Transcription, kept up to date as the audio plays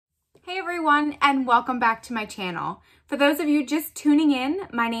Hey everyone, and welcome back to my channel. For those of you just tuning in,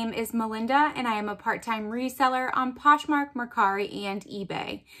 my name is Melinda and I am a part-time reseller on Poshmark, Mercari, and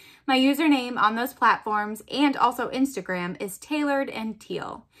eBay. My username on those platforms and also Instagram is Tailored and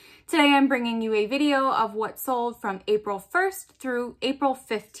Teal. Today I'm bringing you a video of what sold from April 1st through April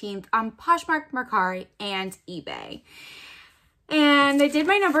 15th on Poshmark, Mercari, and eBay. And I did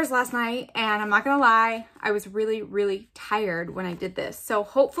my numbers last night, and I'm not gonna lie, I was really tired when I did this. So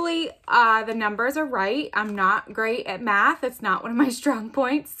hopefully the numbers are right. I'm not great at math. It's not one of my strong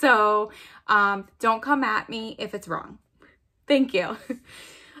points. So don't come at me if it's wrong. Thank you.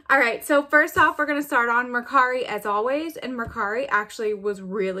 All right, so first off, we're gonna start on Mercari as always, and Mercari actually was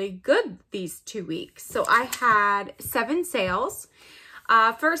really good these 2 weeks. So I had 7 sales.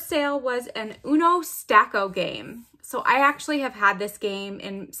 First sale was an Uno Stacko game. So I actually have had this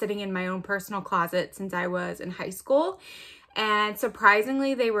game sitting in my own personal closet since I was in high school. And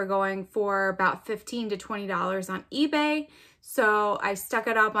surprisingly, they were going for about $15 to $20 on eBay. So I stuck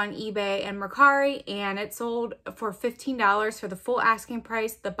it up on eBay and Mercari, and it sold for $15 for the full asking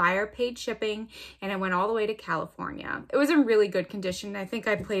price. The buyer paid shipping, and it went all the way to California. It was in really good condition. I think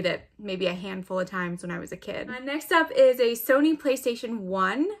I played it maybe a handful of times when I was a kid. Next up is a Sony PlayStation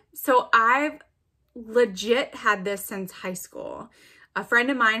 1. So I've legit had this since high school. A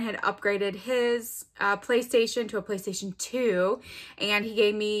friend of mine had upgraded his PlayStation to a PlayStation 2, and he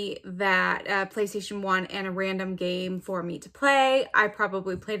gave me that PlayStation 1 and a random game for me to play. I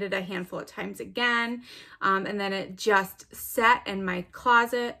probably played it a handful of times again, and then it just sat in my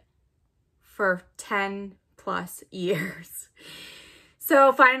closet for 10 plus years.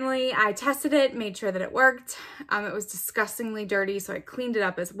 So finally, I tested it, made sure that it worked. It was disgustingly dirty, so I cleaned it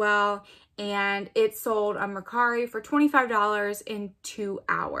up as well. And it sold on Mercari for $25 in 2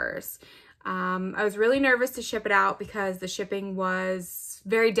 hours. I was really nervous to ship it out because the shipping was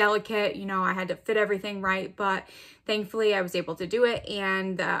very delicate. You know, I had to fit everything right, but thankfully I was able to do it,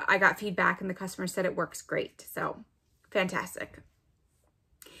 and I got feedback and the customer said it works great. So fantastic.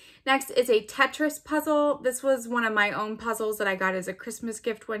 Next is a Tetris puzzle. This was one of my own puzzles that I got as a Christmas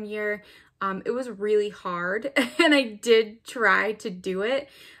gift one year. It was really hard, and I did try to do it,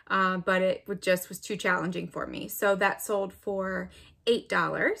 but it just was too challenging for me. So that sold for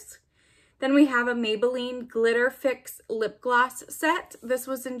 $8. Then we have a Maybelline Glitter Fix lip gloss set. This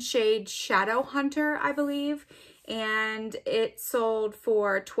was in shade Shadow Hunter, I believe, and it sold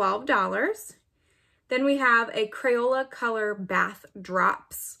for $12. Then we have a Crayola Color Bath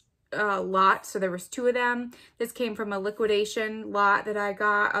Drops lot. So there was 2 of them. This came from a liquidation lot that I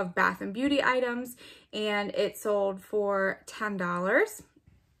got of bath and beauty items, and it sold for $10.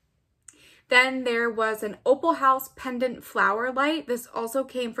 Then there was an Opal House pendant flower light. This also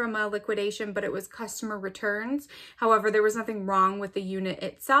came from a liquidation, but it was customer returns. However, there was nothing wrong with the unit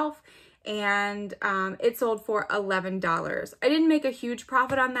itself, and it sold for $11. I didn't make a huge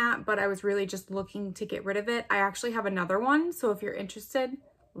profit on that, but I was really just looking to get rid of it. I actually have another one, so if you're interested,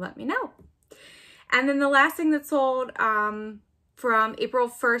 let me know. And then the last thing that sold from April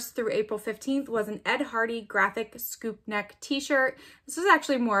 1st through April 15th was an Ed Hardy graphic scoop neck t-shirt. This was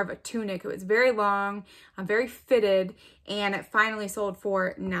actually more of a tunic. It was very long, very fitted, and it finally sold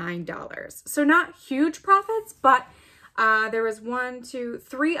for $9. So not huge profits, but there was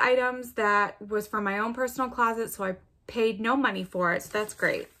 3 items that was from my own personal closet, so I paid no money for it, so that's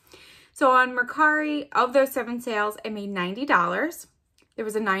great. So on Mercari, of those 7 sales, I made $90. There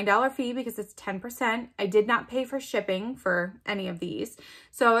was a $9 fee because it's 10%. I did not pay for shipping for any of these.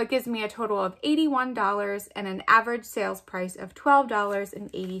 So it gives me a total of $81 and an average sales price of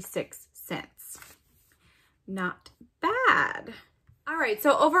 $12.86. Not bad. All right,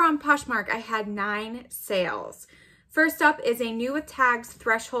 so over on Poshmark, I had 9 sales. First up is a New with Tags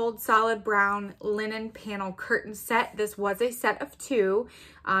Threshold Solid Brown Linen Panel Curtain Set. This was a set of 2.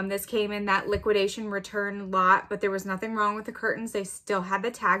 This came in that liquidation return lot, but there was nothing wrong with the curtains. They still had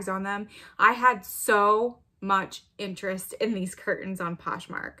the tags on them. I had so much interest in these curtains on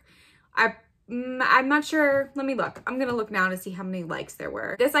Poshmark. I'm not sure. Let me look. I'm going to look now to see how many likes there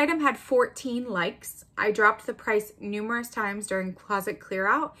were. This item had 14 likes. I dropped the price numerous times during closet clear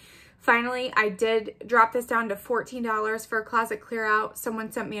out. Finally, I did drop this down to $14 for a closet clear out.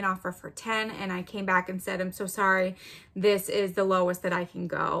 Someone sent me an offer for $10, and I came back and said, I'm so sorry, this is the lowest that I can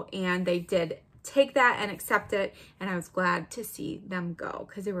go. And they did take that and accept it, and I was glad to see them go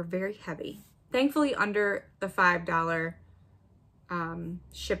because they were very heavy. Thankfully, under the $5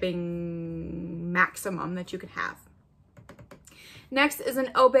 shipping maximum that you could have. Next is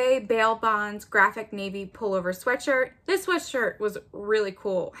an Obey Bail Bonds graphic navy pullover sweatshirt. This sweatshirt was really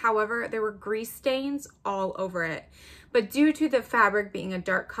cool. However, there were grease stains all over it. but due to the fabric being a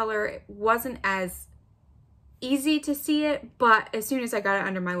dark color, it wasn't as easy to see it, but as soon as I got it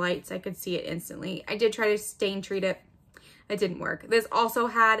under my lights, I could see it instantly. I did try to stain treat it. It didn't work. This also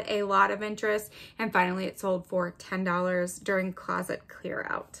had a lot of interest, and finally it sold for $10 during closet clear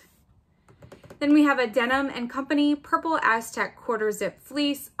out. Then we have a Denim & Company Purple Aztec quarter zip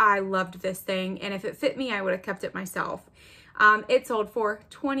fleece. I loved this thing, and if it fit me, I would have kept it myself. It sold for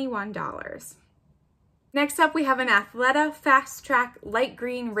 $21. Next up, we have an Athleta Fast Track light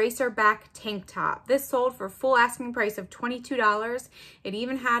green racer back tank top. This sold for full asking price of $22. It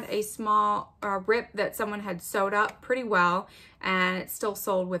even had a small rip that someone had sewed up pretty well, and it still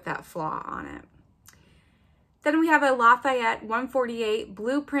sold with that flaw on it. Then we have a Lafayette 148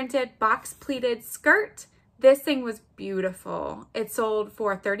 blue printed box pleated skirt. This thing was beautiful. It sold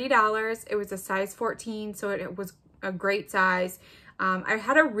for $30. It was a size 14, so it was a great size. I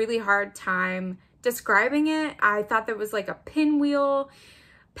had a really hard time describing it. I thought there was like a pinwheel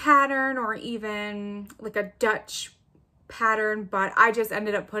pattern or even like a Dutch pattern, but I just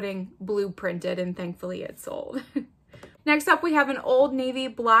ended up putting blue printed, and thankfully it sold. Next up, we have an Old Navy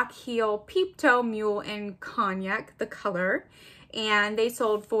block heel peep toe mule in cognac, the color, and they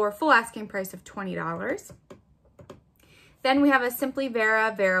sold for full asking price of $20. Then we have a Simply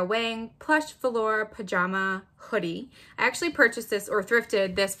Vera Wang plush velour pajama hoodie. I actually purchased this or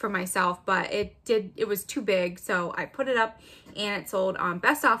thrifted this for myself, but it was too big, so I put it up and it sold on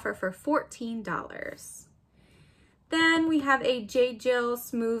best offer for $14. Then we have a J. Jill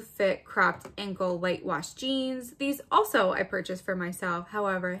smooth fit cropped ankle light wash jeans. These also I purchased for myself,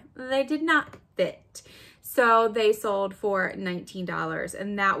 however, they did not fit. So they sold for $19,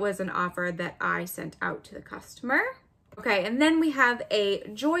 and that was an offer that I sent out to the customer. Okay, and then we have a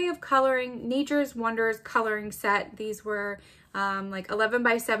Joy of Coloring Nature's Wonders coloring set. These were like 11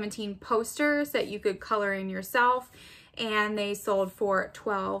 by 17 posters that you could color in yourself, and they sold for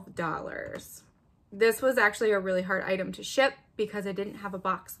 $12. This was actually a really hard item to ship because I didn't have a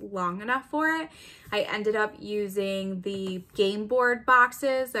box long enough for it. I ended up using the game board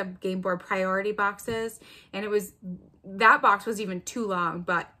boxes, the game board priority boxes, and that box was even too long,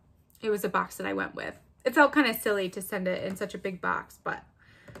 but it was a box that I went with. It felt kind of silly to send it in such a big box, but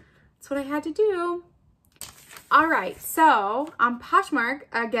that's what I had to do. All right, so on Poshmark,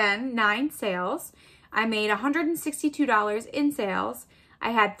 again, 9 sales. I made $162 in sales. I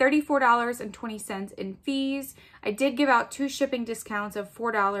had $34.20 in fees. I did give out 2 shipping discounts of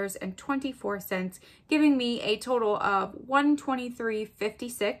 $4.24, giving me a total of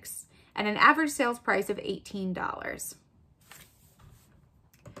 $123.56 and an average sales price of $18.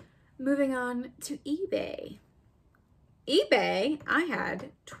 Moving on to eBay. eBay, I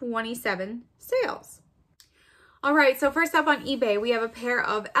had 27 sales. All right, so first up on eBay, we have a pair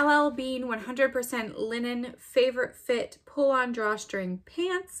of LL Bean 100% linen favorite fit pull-on drawstring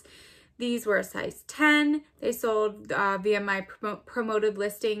pants. These were a size 10. They sold via my promoted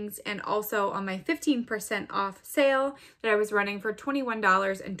listings and also on my 15% off sale that I was running for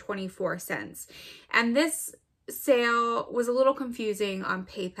 $21.24. And this sale was a little confusing on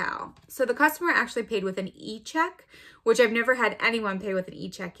PayPal. So the customer actually paid with an e-check, which I've never had anyone pay with an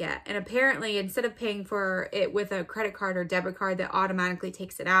e-check yet. And apparently instead of paying for it with a credit card or debit card that automatically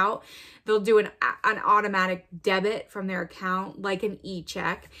takes it out, they'll do an automatic debit from their account like an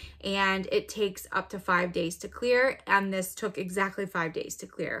e-check, and it takes up to 5 days to clear, and this took exactly 5 days to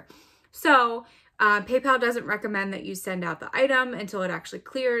clear. So PayPal doesn't recommend that you send out the item until it actually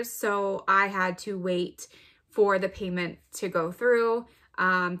clears, so I had to wait for the payment to go through.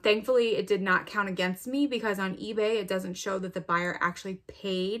 Thankfully, it did not count against me because on eBay, it doesn't show that the buyer actually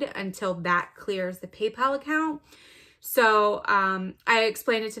paid until that clears the PayPal account. So I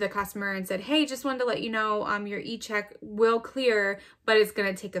explained it to the customer and said, hey, just wanted to let you know your e-check will clear, but it's going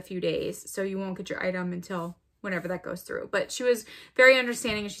to take a few days. So you won't get your item until whenever that goes through. But she was very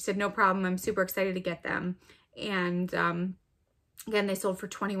understanding and she said, no problem. I'm super excited to get them. And again, they sold for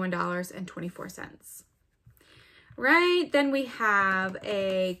 $21.24. Right, then we have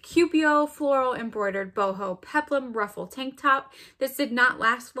a Cupio floral embroidered boho peplum ruffle tank top. This did not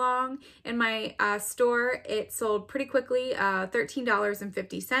last long in my store. It sold pretty quickly,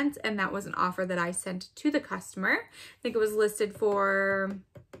 $13.50, and that was an offer that I sent to the customer. I think it was listed for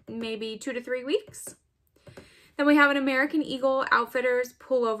maybe 2 to 3 weeks. Then we have an American Eagle Outfitters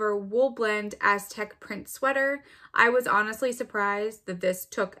pullover wool blend Aztec print sweater. I was honestly surprised that this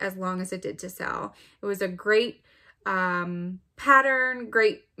took as long as it did to sell. It was a great pattern,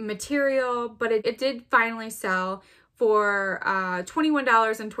 great material, but it did finally sell for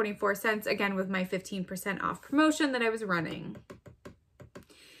 $21.24, again with my 15% off promotion that I was running.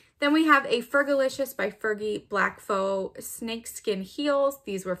 Then we have a Fergalicious by Fergie Black Faux snakeskin heels.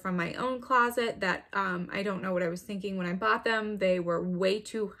 These were from my own closet that I don't know what I was thinking when I bought them. They were way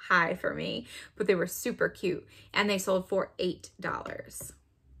too high for me, but they were super cute, and they sold for $8.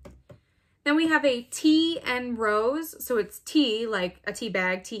 Then we have a Tea and Rose. So it's tea, like a tea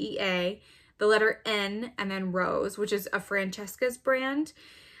bag, T-E-A, the letter N, and then Rose, which is a Francesca's brand.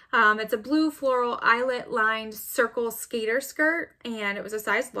 It's a blue floral eyelet lined circle skater skirt, and it was a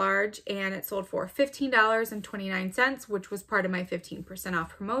size large, and it sold for $15.29, which was part of my 15% off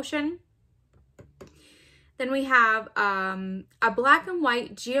promotion. Then we have a black and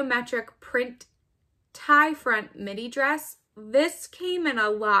white geometric print tie front midi dress. This came in a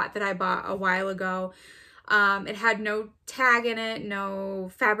lot that I bought a while ago. It had no tag in it, no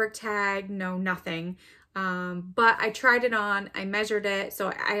fabric tag, no nothing. But I tried it on, I measured it,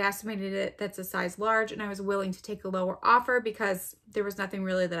 so I estimated it that's a size large, and I was willing to take a lower offer because there was nothing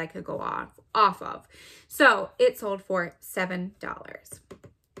really that I could go off of. So it sold for $7.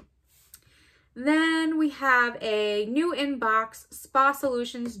 Then we have a new in-box Spa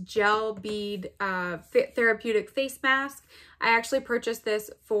Solutions Gel Bead Therapeutic Face Mask. I actually purchased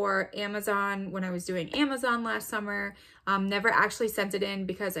this for Amazon when I was doing Amazon last summer. Never actually sent it in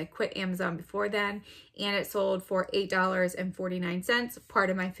because I quit Amazon before then, and it sold for $8.49, part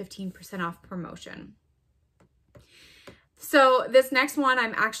of my 15% off promotion. So this next one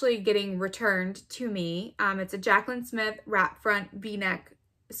I'm actually getting returned to me. It's a Jaclyn Smith wrap front V-neck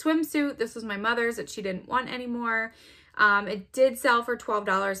swimsuit. This was my mother's that she didn't want anymore. It did sell for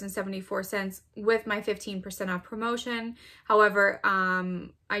 $12.74 with my 15% off promotion. However,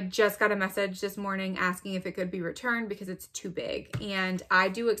 I just got a message this morning asking if it could be returned because it's too big, and I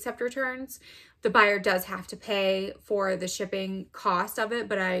do accept returns. The buyer does have to pay for the shipping cost of it,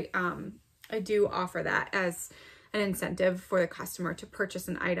 but I do offer that as an incentive for the customer to purchase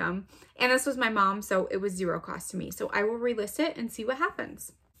an item. And this was my mom, so it was zero cost to me. So I will relist it and see what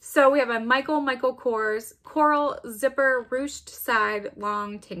happens. So we have a Michael Kors Coral Zipper Ruched Side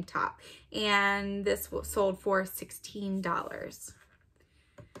Long Tank Top, and this sold for $16.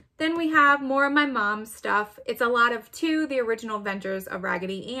 Then we have more of my mom's stuff. It's a lot of The Original Adventures of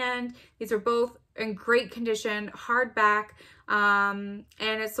Raggedy Ann. These are both in great condition, hardback, and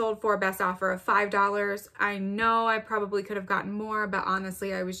it sold for a best offer of $5. I know I probably could have gotten more, but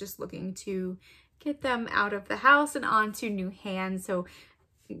honestly, I was just looking to get them out of the house and onto new hands so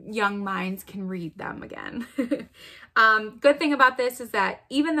young minds can read them again. Good thing about this is that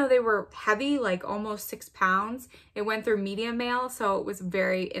even though they were heavy, like almost 6 pounds, it went through medium mail, so it was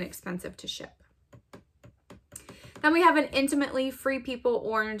very inexpensive to ship. Then we have an Intimately Free People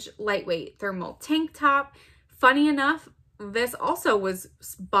Orange Lightweight Thermal Tank Top. Funny enough, this also was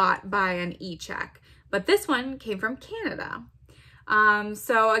bought by an e-check, but this one came from Canada.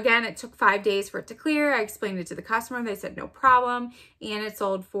 So again, it took 5 days for it to clear. I explained it to the customer. They said no problem, and it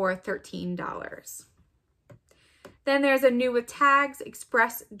sold for $13. Then there's a New with Tags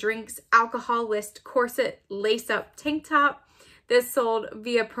Express Drinks Alcohol List Corset Lace-Up Tank Top. This sold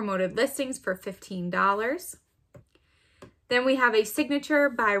via promoted listings for $15. Then we have a Signature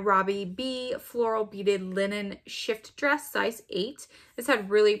by Robbie B Floral Beaded Linen Shift Dress, size 8. This had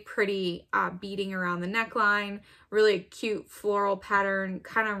really pretty beading around the neckline, really cute floral pattern,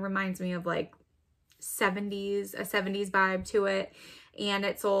 kind of reminds me of like a 70s vibe to it, and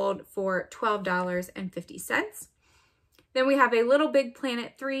it sold for $12.50. Then we have a Little Big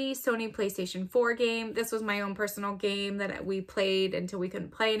Planet 3 Sony PlayStation 4 game. This was my own personal game that we played until we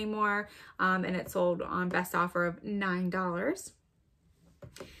couldn't play anymore, and it sold on best offer of $9.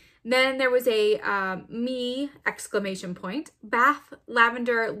 Then there was a Me exclamation point Bath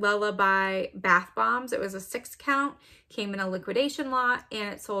Lavender Lullaby Bath Bombs. It was a 6 count, came in a liquidation lot,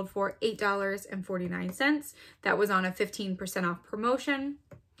 and it sold for $8.49. That was on a 15% off promotion.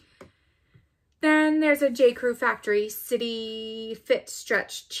 Then there's a J. Crew Factory City Fit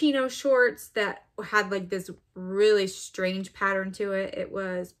Stretch Chino shorts that had like this really strange pattern to it. It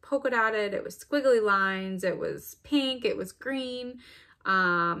was polka dotted, it was squiggly lines, it was pink, it was green,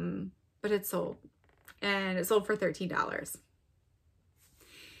 but it sold, and it sold for $13.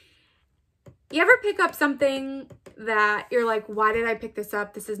 You ever pick up something that you're like, why did I pick this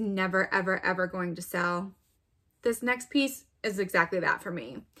up? This is never, ever, ever going to sell. This next piece is exactly that for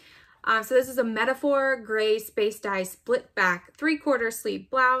me. So this is a Metaphor Gray Space Dye Split Back 3/4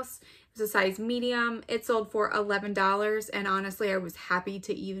 sleeve blouse. It was a size medium. It sold for $11, and honestly, I was happy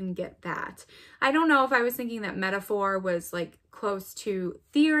to even get that. I don't know if I was thinking that Metaphor was like close to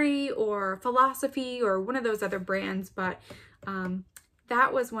Theory or Philosophy or one of those other brands, but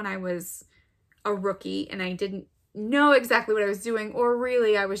that was when I was a rookie and I didn't know exactly what I was doing, or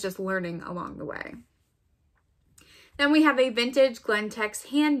really I was just learning along the way. Then we have a vintage Glentex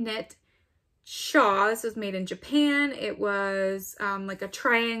hand knit shawl. This was made in Japan. It was like a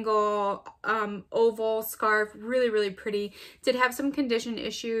triangle oval scarf, really, really pretty. Did have some condition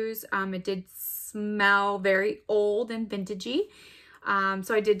issues. It did smell very old and vintagey.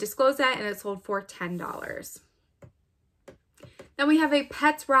 So I did disclose that, and it sold for $10. Then we have a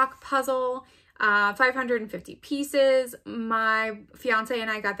Pets Rock puzzle, 550 pieces. My fiance and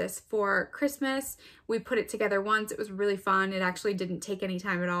I got this for Christmas. We put it together once. It was really fun. It actually didn't take any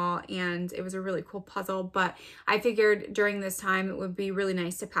time at all, and it was a really cool puzzle, but I figured during this time it would be really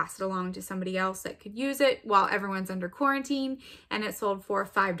nice to pass it along to somebody else that could use it while everyone's under quarantine, and it sold for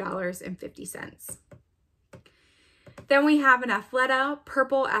 $5.50. Then we have an Athleta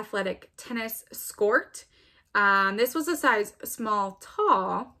purple athletic tennis skirt. This was a size small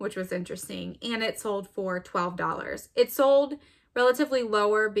tall, which was interesting, and it sold for $12. It sold relatively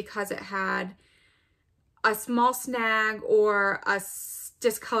lower because it had a small snag or a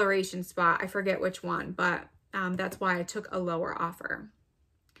discoloration spot. I forget which one, but that's why I took a lower offer.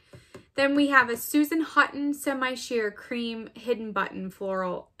 Then we have a Susan Hutton semi-sheer cream hidden button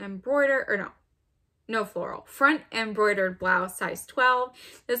floral embroider, or no floral, front embroidered blouse, size 12.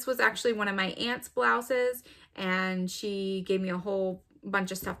 This was actually one of my aunt's blouses, and she gave me a whole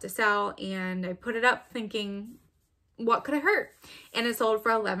bunch of stuff to sell, and I put it up thinking, what could it hurt? And it sold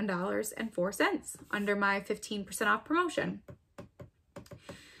for $11.04 under my 15% off promotion.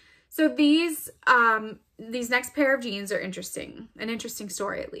 So these next pair of jeans are interesting, an interesting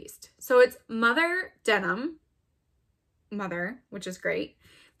story at least. So it's Mother Denim, which is great.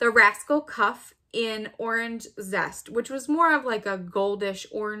 The Rascal Cuff in Orange Zest, which was more of like a goldish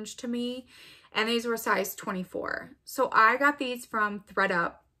orange to me. And these were size 24. So I got these from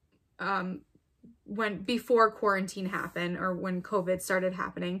ThredUp before quarantine happened, or when COVID started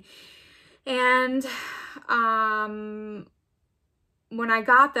happening. And when I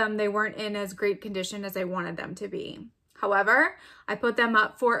got them, they weren't in as great condition as I wanted them to be. However, I put them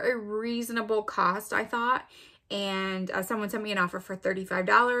up for a reasonable cost, I thought. And someone sent me an offer for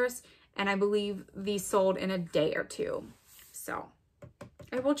 $35. And I believe these sold in a day or two. So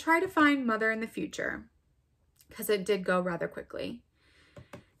I will try to find Mother in the future because it did go rather quickly.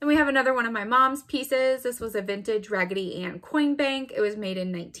 And we have another one of my mom's pieces. This was a vintage Raggedy Ann coin bank. It was made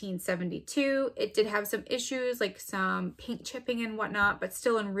in 1972. It did have some issues, like some paint chipping and whatnot, but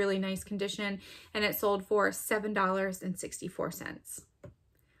still in really nice condition. And it sold for $7.64.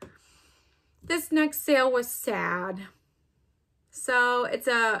 This next sale was sad. So it's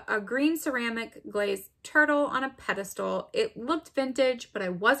a green ceramic glazed turtle on a pedestal. It looked vintage, but I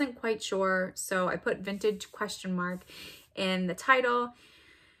wasn't quite sure. So I put vintage ? In the title.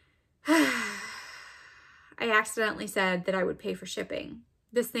 I accidentally said that I would pay for shipping.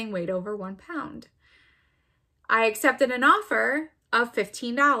 This thing weighed over 1 pound. I accepted an offer of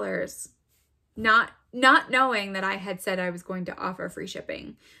 $15, not knowing that I had said I was going to offer free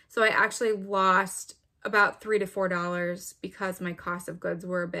shipping. So I actually lost about $3 to $4 because my cost of goods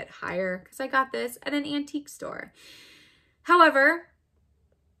were a bit higher because I got this at an antique store. However,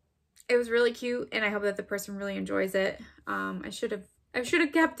 it was really cute, and I hope that the person really enjoys it. I should have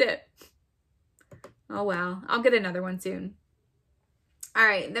kept it. Oh well, I'll get another one soon. All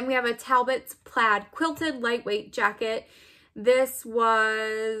right, then we have a Talbot's plaid quilted lightweight jacket. This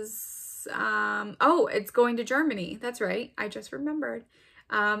was, it's going to Germany. That's right, I just remembered.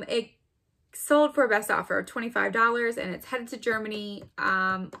 It sold for a best offer of $25, and it's headed to Germany.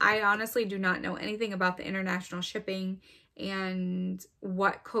 I honestly do not know anything about the international shipping and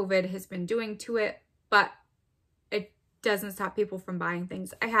what COVID has been doing to it, but it doesn't stop people from buying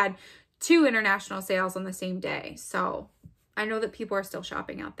things. I had 2 international sales on the same day, so I know that people are still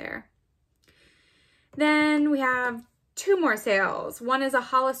shopping out there. Then we have 2 more sales. One is a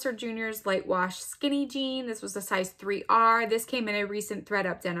Hollister Jr.'s light wash skinny jean. This was a size 3R. This came in a recent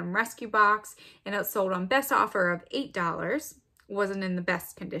ThredUp denim rescue box, and it sold on best offer of $8. Wasn't in the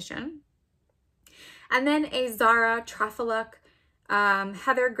best condition. And then a Zara Trafaluk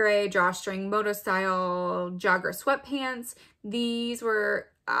heather gray drawstring moto style jogger sweatpants. These were,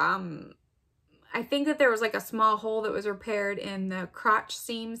 I think that there was like a small hole that was repaired in the crotch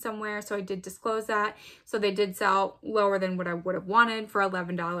seam somewhere, so I did disclose that. So they did sell lower than what I would have wanted for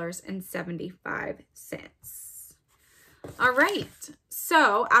 $11.75. All right,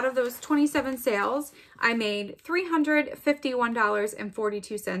 so out of those 27 sales, I made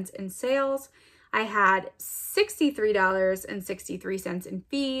 $351.42 in sales. I had $63.63 in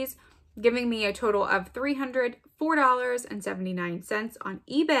fees, giving me a total of $304.79 on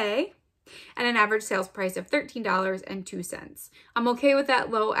eBay. and an average sales price of $13.02. I'm okay with that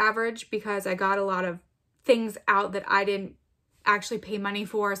low average because I got a lot of things out that I didn't actually pay money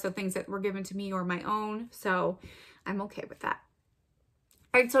for, so things that were given to me or my own, so I'm okay with that.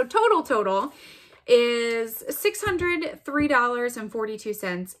 All right, so total is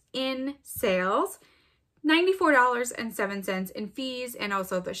 $603.42 in sales, $94.07 in fees, and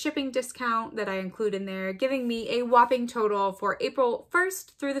also the shipping discount that I include in there, giving me a whopping total for April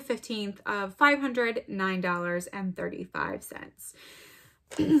 1st through the 15th of $509.35.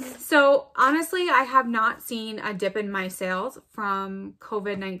 So honestly, I have not seen a dip in my sales from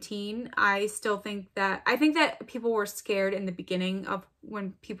COVID-19. I think that people were scared in the beginning of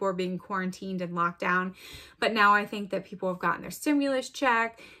when people were being quarantined and locked down. But now I think that people have gotten their stimulus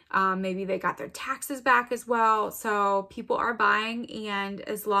check. Maybe they got their taxes back as well. So people are buying, and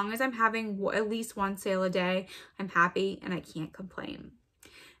as long as I'm having at least one sale a day, I'm happy and I can't complain.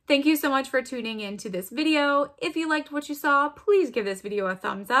 Thank you so much for tuning in to this video. If you liked what you saw, please give this video a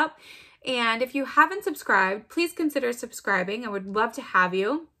thumbs up. And if you haven't subscribed, please consider subscribing. I would love to have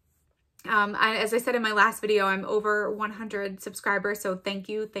you. As I said in my last video, I'm over 100 subscribers. So thank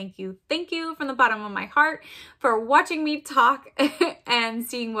you from the bottom of my heart for watching me talk and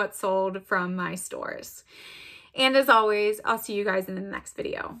seeing what's sold from my stores. And as always, I'll see you guys in the next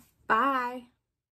video. Bye.